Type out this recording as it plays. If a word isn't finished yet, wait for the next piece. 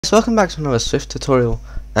So welcome back to another Swift tutorial,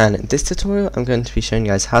 and in this tutorial I'm going to be showing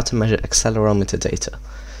you guys how to measure accelerometer data.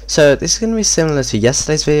 So this is going to be similar to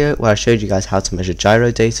yesterday's video where I showed you guys how to measure gyro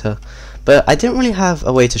data, but I didn't really have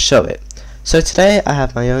a way to show it. So today I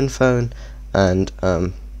have my own phone, and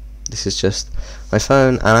this is just my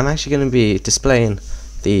phone, and I'm actually going to be displaying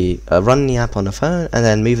the running the app on the phone and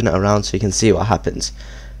then moving it around so you can see what happens.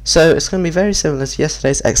 So it's going to be very similar to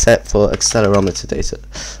yesterday's except for accelerometer data.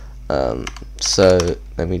 So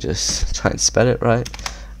let me just try and spell it right.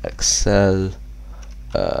 Accelerometer.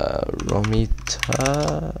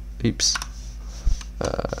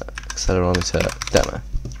 Accelerometer demo.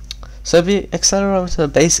 So the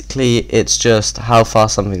accelerometer, basically it's just how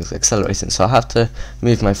fast something's accelerating. So I have to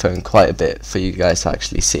move my phone quite a bit for you guys to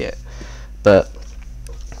actually see it. But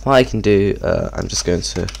what I can do, I'm just going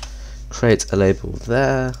to create a label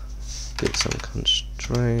there, give some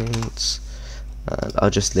constraints, and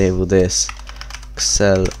I'll just label this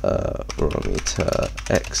accelerometer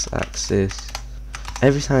x-axis.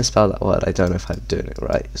 Every time I spell that word I don't know if I'm doing it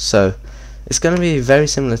right. So it's going to be very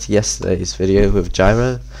similar to yesterday's video with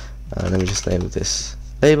gyro. Let me just label this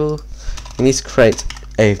label. You need to create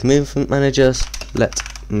a movement manager. Let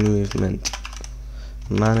movement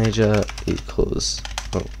manager equals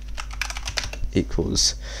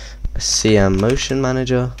CM motion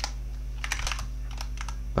manager.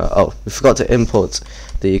 Oh, we forgot to import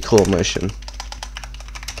the core motion,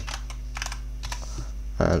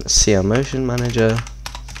 and CM motion manager,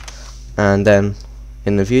 and then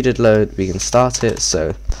in the view did load we can start it.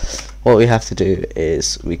 So what we have to do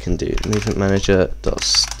is we can do movement manager dot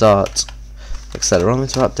start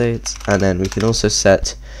accelerometer update, and then we can also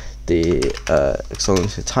set the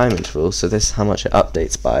accelerometer time interval. So this is how much it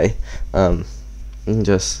updates by. You can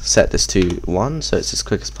just set this to 1 so it's as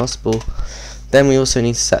quick as possible. Then we also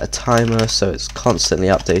need to set a timer so it's constantly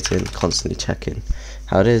updating, constantly checking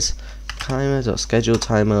how it is. Timer.schedule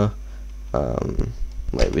timer.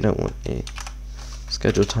 Wait, we don't want a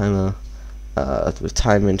schedule timer with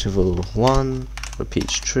time interval 1,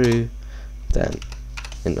 repeats true. Then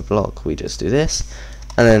in the block we just do this,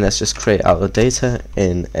 and then let's just create our data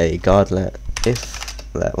in a guard let if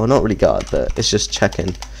let. Well, not really guard, but it's just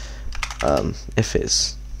checking if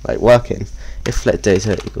it's like working. If let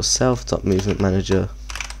data equals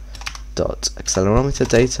self.movementManager.accelerometer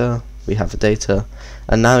data, we have the data,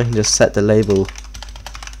 and now we can just set the label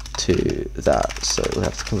to that. So we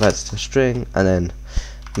have to convert it to a string, and then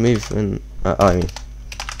movement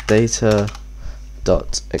data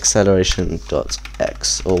dot acceleration dot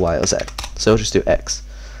x or y or z. So we'll just do x.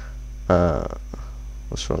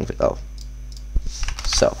 What's wrong with it? Oh,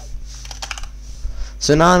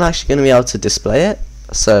 so now I'm actually going to be able to display it.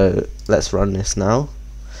 So let's run this now,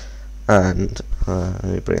 and let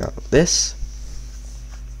me bring up this.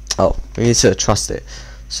 Oh, we need to trust it.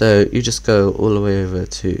 So you just go all the way over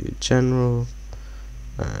to general,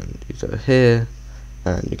 and you go here,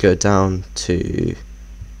 and you go down to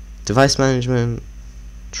device management,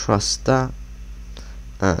 trust that,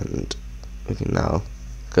 and we can now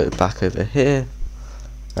go back over here,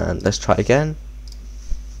 and let's try again.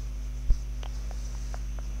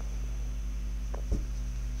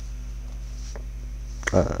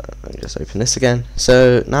 Let me just open this again.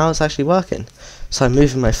 So now it's actually working. So I'm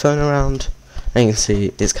moving my phone around, and you can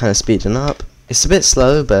see it's kind of speeding up. It's a bit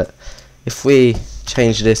slow, but if we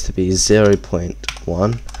change this to be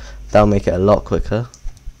 0.1, that'll make it a lot quicker.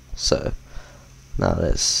 So now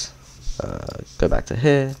let's go back to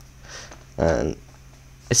here, and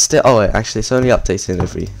it's still, oh wait, actually it's only updating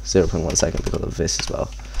every 0.1 second because of this as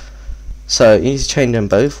well. So you need to change them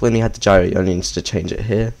both. When you had the gyro you only needed to change it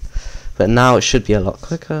here, but now it should be a lot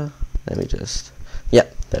quicker. Let me just,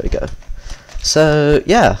 yep, there we go. So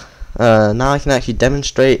yeah, now I can actually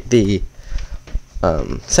demonstrate the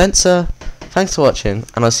sensor. Thanks for watching,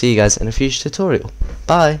 and I'll see you guys in a future tutorial.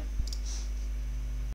 Bye.